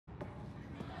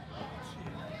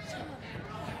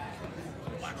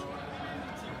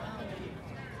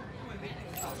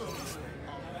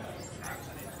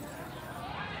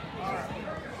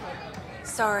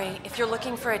Sorry, if you're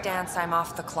looking for a dance, I'm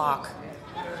off the clock.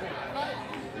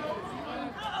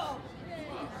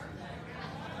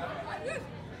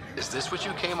 Is this what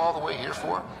you came all the way here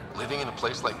for? Living in a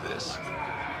place like this?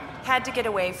 Had to get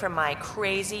away from my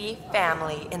crazy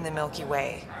family in the Milky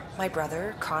Way. My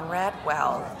brother, Conrad,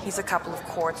 well, he's a couple of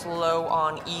quarts low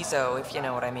on EZO, if you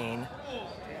know what I mean.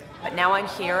 But now I'm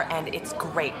here, and it's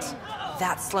great.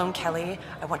 That Sloane Kelly,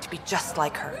 I want to be just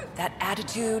like her. That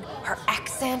attitude, her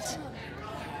accent.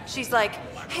 She's like,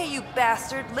 hey, you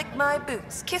bastard, lick my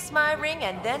boots, kiss my ring,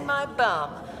 and then my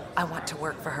bum. I want to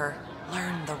work for her,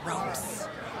 learn the ropes.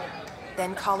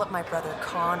 Then call up my brother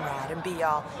Conrad and be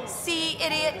all, see,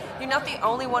 idiot, you're not the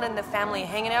only one in the family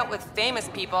hanging out with famous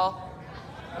people.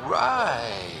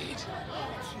 Right.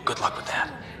 Good luck with that.